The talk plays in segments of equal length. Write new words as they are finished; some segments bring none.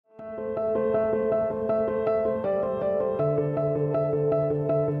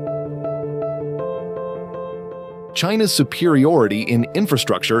China's superiority in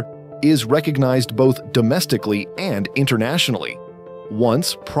infrastructure is recognized both domestically and internationally.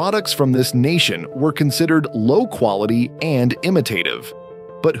 Once, products from this nation were considered low quality and imitative.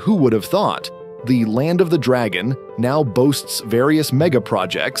 But who would have thought? The Land of the Dragon now boasts various mega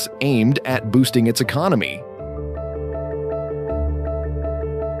projects aimed at boosting its economy.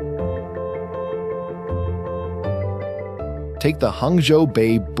 Take the Hangzhou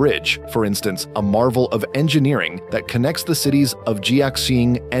Bay Bridge, for instance, a marvel of engineering that connects the cities of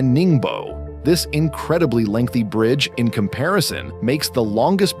Jiaxing and Ningbo. This incredibly lengthy bridge, in comparison, makes the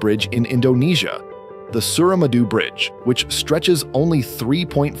longest bridge in Indonesia. The Suramadu Bridge, which stretches only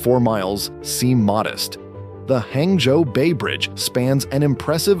 3.4 miles, seem modest. The Hangzhou Bay Bridge spans an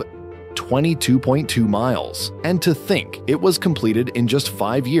impressive 22.2 miles, and to think it was completed in just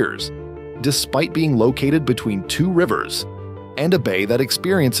 5 years, despite being located between two rivers and a bay that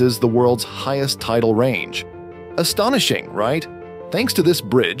experiences the world's highest tidal range. Astonishing, right? Thanks to this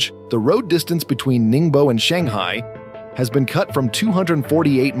bridge, the road distance between Ningbo and Shanghai has been cut from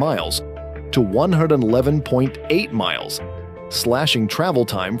 248 miles to 111.8 miles, slashing travel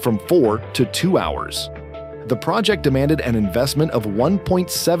time from 4 to 2 hours. The project demanded an investment of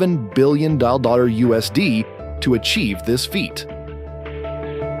 $1.7 billion USD to achieve this feat.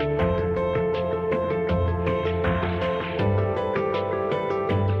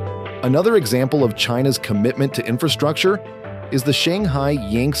 Another example of China's commitment to infrastructure is the Shanghai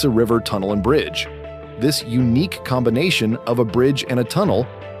Yangtze River Tunnel and Bridge. This unique combination of a bridge and a tunnel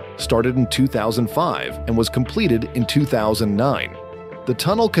started in 2005 and was completed in 2009. The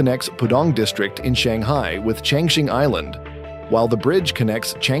tunnel connects Pudong District in Shanghai with Changxing Island, while the bridge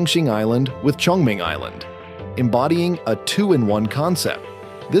connects Changxing Island with Chongming Island, embodying a two-in-one concept.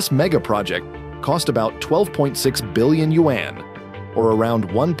 This mega project cost about 12.6 billion yuan, or around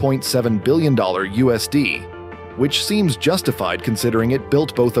 $1.7 billion USD, which seems justified considering it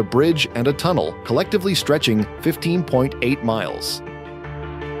built both a bridge and a tunnel, collectively stretching 15.8 miles.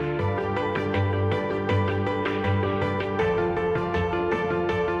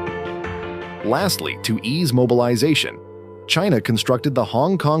 Lastly, to ease mobilization, China constructed the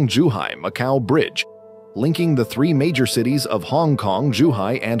Kong-Zhuhai-Macau Bridge, linking the three major cities of Hong Kong,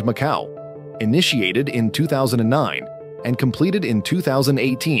 Zhuhai, and Macau. Initiated in 2009 and completed in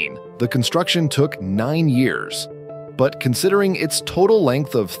 2018, the construction took 9 years. But considering its total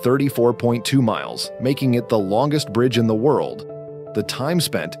length of 34.2 miles, making it the longest bridge in the world, the time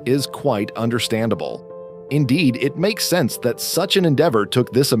spent is quite understandable. Indeed, it makes sense that such an endeavor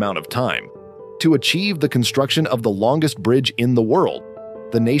took this amount of time. To achieve the construction of the longest bridge in the world,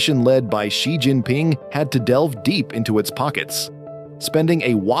 the nation led by Xi Jinping had to delve deep into its pockets, spending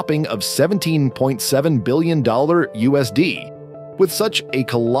a whopping of $17.7 billion USD. With such a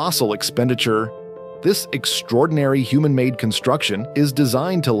colossal expenditure, this extraordinary human-made construction is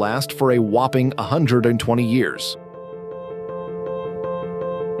designed to last for a whopping 120 years.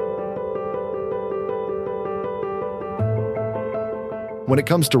 When it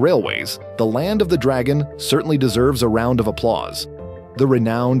comes to railways, the Land of the Dragon certainly deserves a round of applause. The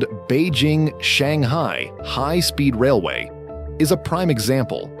renowned Beijing-Shanghai high-speed railway is a prime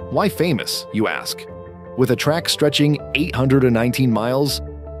example. Why famous, you ask? With a track stretching 819 miles,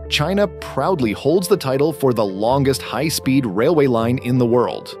 China proudly holds the title for the longest high-speed railway line in the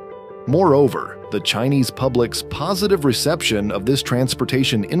world. Moreover, the Chinese public's positive reception of this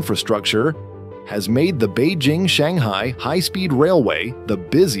transportation infrastructure has made the Beijing-Shanghai high-speed railway the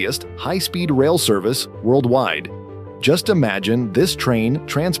busiest high-speed rail service worldwide. Just imagine this train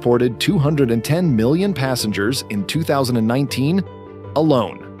transported 210 million passengers in 2019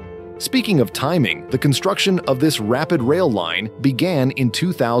 alone. Speaking of timing, the construction of this rapid rail line began in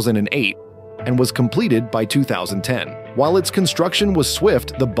 2008 and was completed by 2010. While its construction was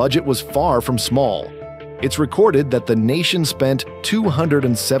swift, the budget was far from small. It's recorded that the nation spent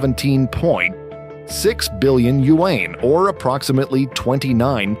 217.6 billion yuan, or approximately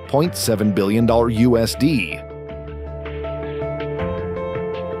 $29.7 billion USD.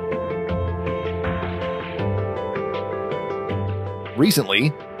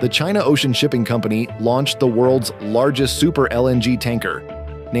 Recently, the China Ocean Shipping Company launched the world's largest super LNG tanker,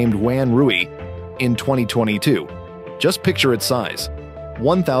 named Wanrui, in 2022. Just picture its size: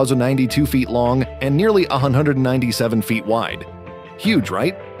 1,092 feet long and nearly 197 feet wide. Huge,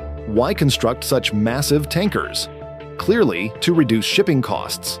 right? Why construct such massive tankers? Clearly, to reduce shipping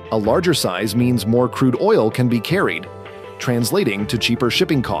costs. A larger size means more crude oil can be carried, translating to cheaper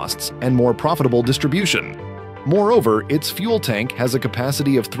shipping costs and more profitable distribution. Moreover, its fuel tank has a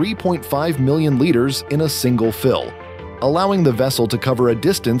capacity of 3.5 million liters in a single fill. allowing the vessel to cover a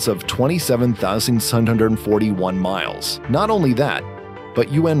distance of 27,741 miles. Not only that, but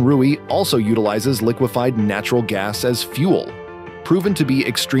Yuanrui also utilizes liquefied natural gas as fuel, proven to be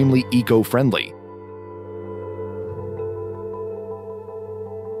extremely eco-friendly.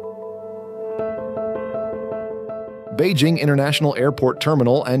 Beijing International Airport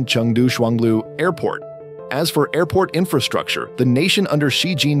Terminal and Chengdu Shuanglu Airport. As for airport infrastructure, the nation under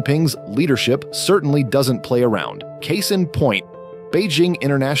Xi Jinping's leadership certainly doesn't play around. Case in point, Beijing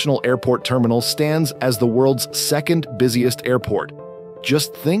International Airport Terminal stands as the world's second busiest airport.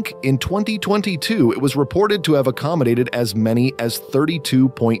 Just think, in 2022, it was reported to have accommodated as many as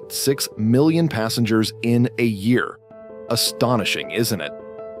 32.6 million passengers in a year. Astonishing, isn't it?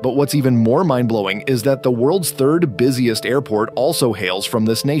 But what's even more mind-blowing is that the world's third busiest airport also hails from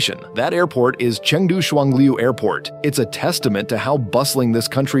this nation. That airport is Chengdu Shuanglu Airport. It's a testament to how bustling this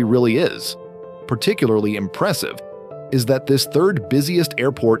country really is. Particularly impressive is that this third busiest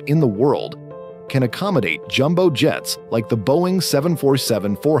airport in the world can accommodate jumbo jets like the Boeing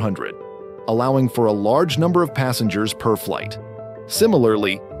 747-400, allowing for a large number of passengers per flight.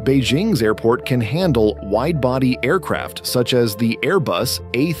 Similarly, Beijing's airport can handle wide-body aircraft such as the Airbus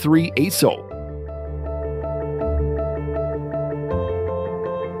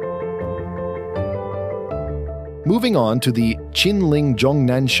A380. Moving on to the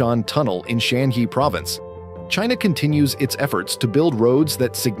Qinling-Zhongnanshan Tunnel in Shanxi Province, China continues its efforts to build roads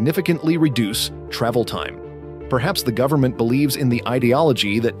that significantly reduce travel time. Perhaps the government believes in the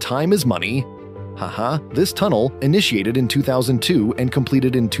ideology that time is money. This tunnel, initiated in 2002 and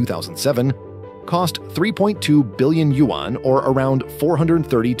completed in 2007, cost 3.2 billion yuan, or around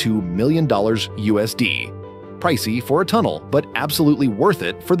 $432 million USD. Pricey for a tunnel, but absolutely worth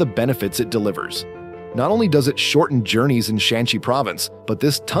it for the benefits it delivers. Not only does it shorten journeys in Shanxi Province, but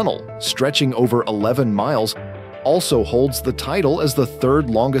this tunnel, stretching over 11 miles, also holds the title as the third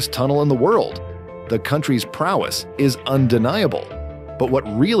longest tunnel in the world. The country's prowess is undeniable. But what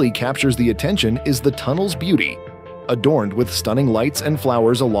really captures the attention is the tunnel's beauty, adorned with stunning lights and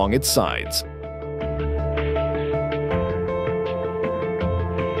flowers along its sides.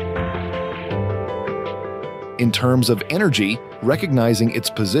 In terms of energy, recognizing its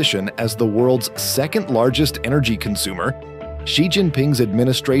position as the world's second-largest energy consumer, Xi Jinping's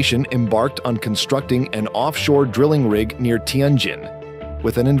administration embarked on constructing an offshore drilling rig near Tianjin,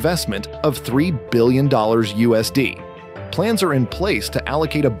 with an investment of $3 billion USD. Plans are in place to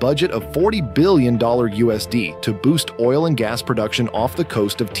allocate a budget of $40 billion USD to boost oil and gas production off the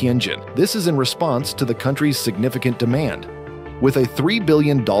coast of Tianjin. This is in response to the country's significant demand. With a $3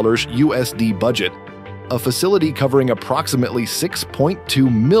 billion USD budget, a facility covering approximately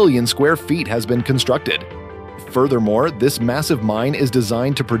 6.2 million square feet has been constructed. Furthermore, this massive mine is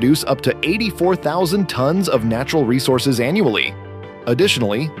designed to produce up to 84,000 tons of natural resources annually.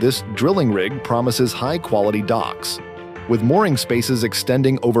 Additionally, this drilling rig promises high-quality docks. With mooring spaces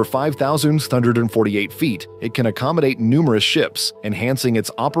extending over 5,648 feet, it can accommodate numerous ships, enhancing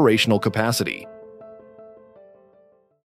its operational capacity.